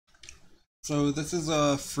So this is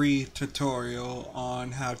a free tutorial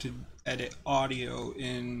on how to edit audio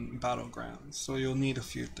in Battlegrounds. So you'll need a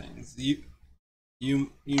few things. You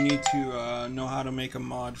need to know how to make a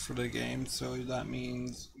mod for the game. So that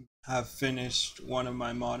means have finished one of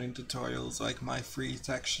my modding tutorials, like my free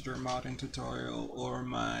texture modding tutorial or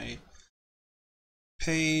my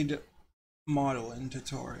paid modeling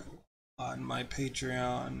tutorial on my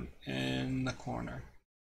Patreon in the corner.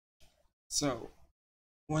 So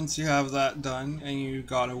once you have that done and you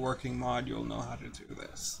got a working mod, you'll know how to do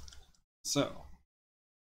this. So,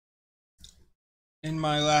 in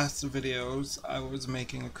my last videos, I was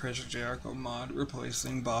making a Chris Jericho mod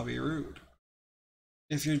replacing Bobby Roode.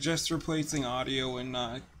 If you're just replacing audio and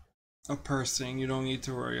not a person, you don't need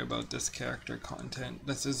to worry about this character content.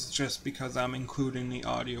 This is just because I'm including the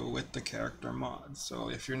audio with the character mod. So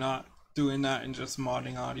if you're not doing that and just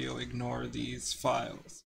modding audio, ignore these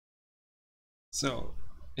files. So,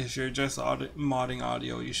 if you're just modding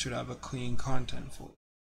audio, you should have a clean content folder.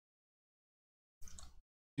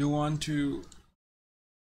 You'll want to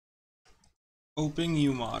open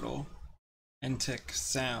UModel and tick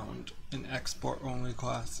sound in export only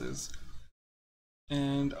classes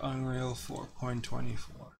and Unreal 4.24.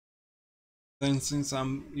 Then since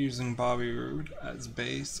I'm using Bobby Roode as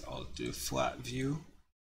base, I'll do flat view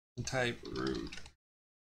and type Roode.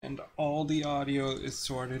 And all the audio is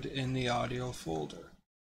sorted in the audio folder.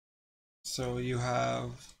 So you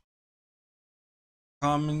have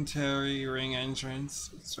commentary, ring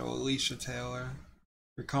entrance, so Alicia Taylor,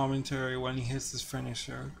 your commentary when he hits his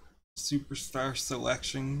finisher, superstar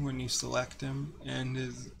selection when you select him, and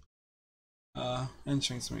his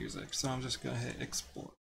entrance music. So I'm just gonna hit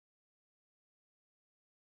export.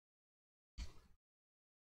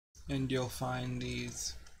 And you'll find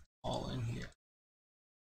these all in here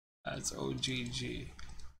as OGG.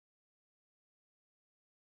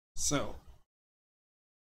 So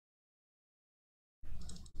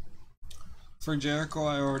for Jericho,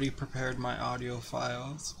 I already prepared my audio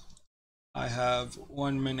files. I have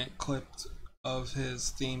 1 minute clipped of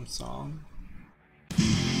his theme song.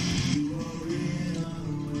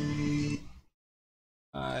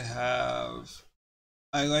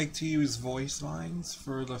 I like to use voice lines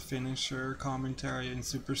for the finisher, commentary, and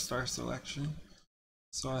superstar selection.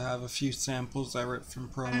 So I have a few samples I ripped from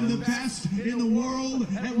promos. I'm the best in the world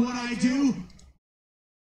at what I do.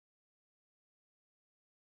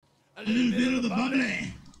 A little bit of the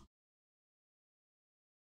bubbly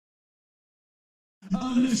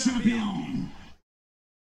of the champion.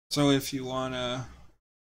 So if you wanna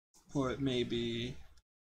put maybe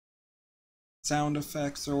sound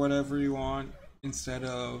effects or whatever you want instead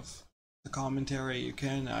of the commentary, you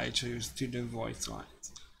can. I choose to do voice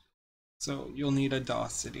lines. So you'll need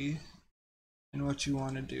Audacity, and what you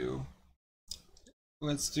want to do,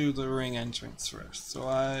 let's do the ring entrance first. So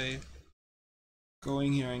I go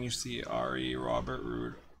in here and you see RE Robert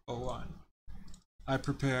Roode 01. I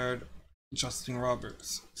prepared Justin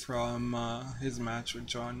Roberts from his match with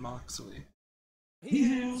John Moxley. He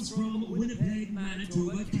hails from Winnipeg,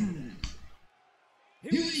 Manitoba, Canada.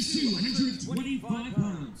 He weighs 225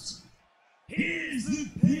 pounds. He is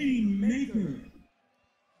the pain maker.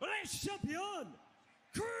 Le champion,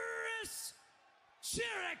 Chris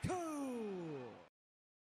Jericho.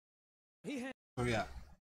 So yeah.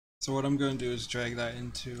 So what I'm going to do is drag that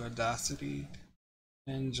into Audacity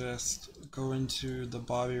and just go into the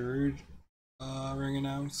Bobby Roode ring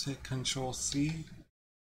announce, hit Control C,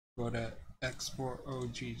 go to Export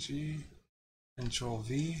OGG, Control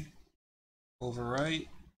V, overwrite,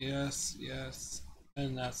 yes, yes,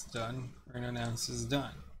 and that's done. Ring announce is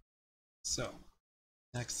done. So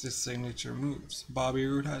next is signature moves. Bobby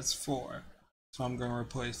Roode has 4, so I'm going to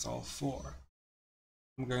replace all 4.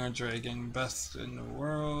 I'm going to drag in best in the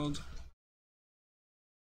world,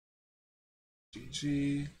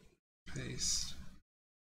 GG, paste,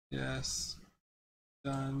 yes,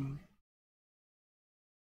 done,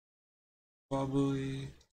 bubbly,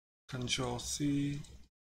 Control C,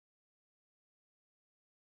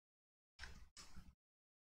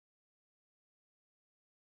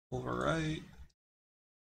 overwrite,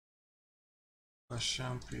 le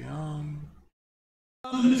champion,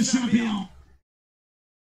 Of the champion.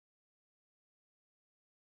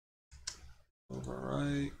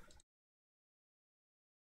 overwrite,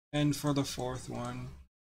 and for the 4th one,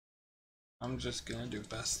 I'm just gonna do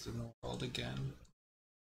best in the world again.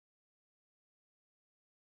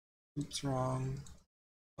 Oops, wrong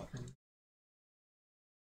button.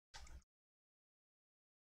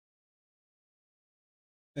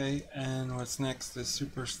 Okay, and what's next is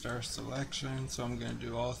superstar selection, so I'm gonna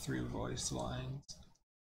do all 3 voice lines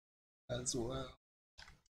as well.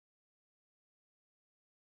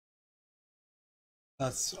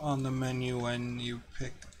 That's on the menu when you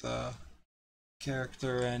pick the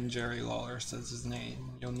character and Jerry Lawler says his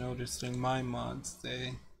name. You'll notice in my mods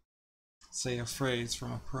they say a phrase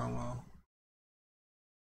from a promo.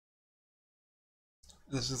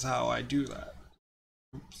 This is how I do that.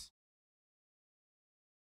 Oops.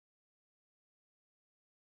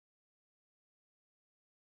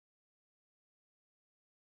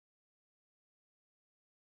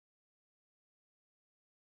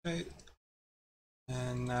 Okay.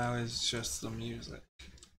 And now it's just the music.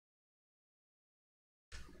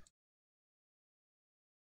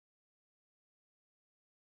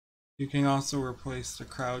 You can also replace the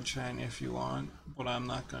crowd chant if you want, but I'm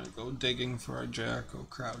not going to go digging for a Jericho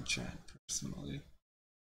crowd chant personally.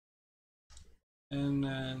 And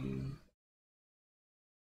then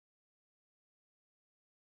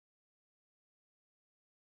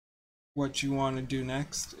what you want to do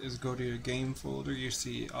next is go to your game folder. You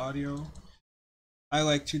see audio. I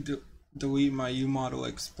like to delete my UModel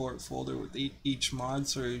export folder with each mod,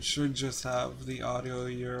 so you should just have the audio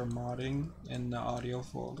you're modding in the audio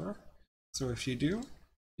folder. So if you do,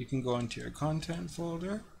 you can go into your content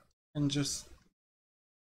folder and just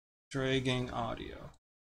dragging audio.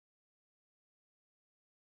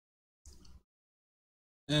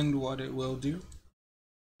 And what it will do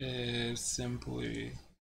is simply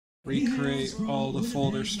recreate all the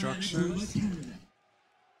folder structures,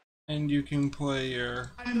 and you can play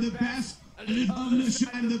your I'm the best.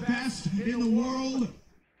 I'm the best in the world.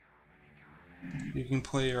 You can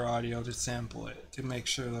play your audio to sample it to make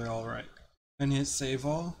sure they're all right. And hit save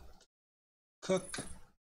all. Cook.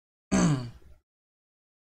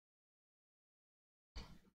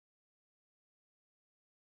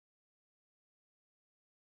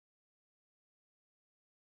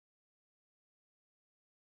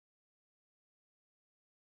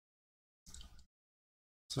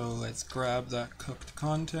 So let's grab that cooked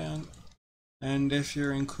content. And if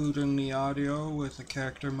you're including the audio with a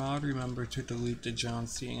character mod, remember to delete the John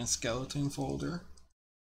Cena skeleton folder.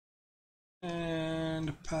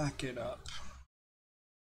 And pack it up.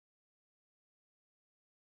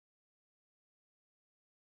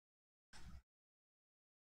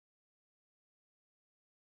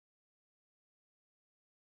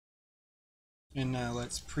 And now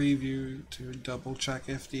let's preview to double check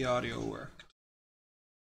if the audio worked.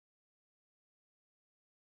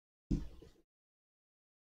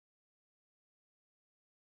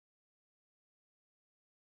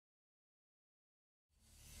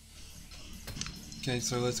 Okay,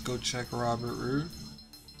 so let's go check Robert Roode.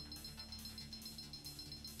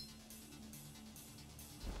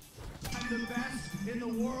 I'm the best in the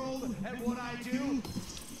world at what I do.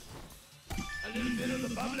 A little bit of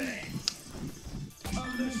the bubbly.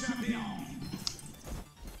 I'm the champion.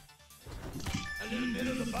 A little bit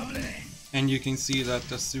of the bubbly. And you can see that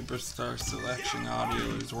the superstar selection audio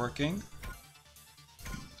is working.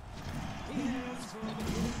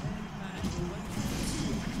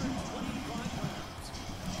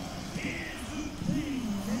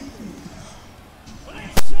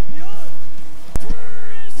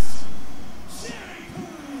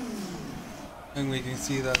 And we can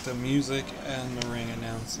see that the music and the ring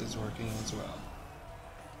announce is working as well.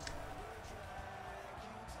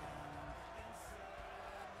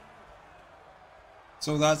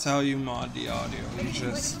 So that's how you mod the audio. You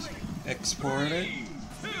just export it,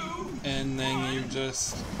 and then you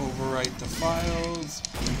just overwrite the files,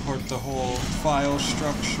 import the whole file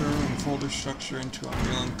structure and folder structure into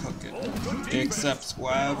Unreal and cook it. It accepts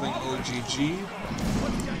WAV and OGG.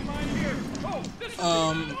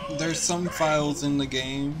 There's some files in the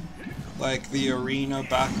game, like the arena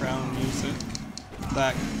background music,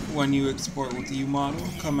 that when you export with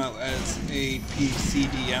UModel come out as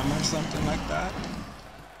APCDM or something like that.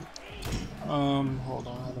 Hold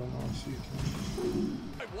on, I don't know if you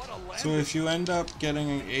can. So if you end up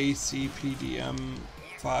getting an ACPDM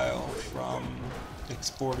file from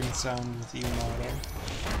exporting sound with UModel,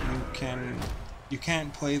 you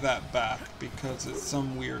can't play that back because it's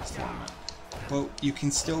some weird format. But you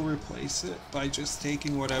can still replace it by just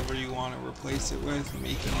taking whatever you want to replace it with,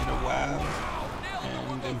 making it a WAV,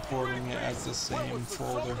 and importing it as the same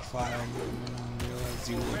folder file in Unreal as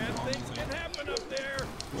you would normally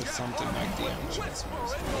with something like the Engines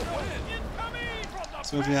music.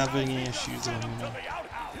 So if you have any issues, let me know.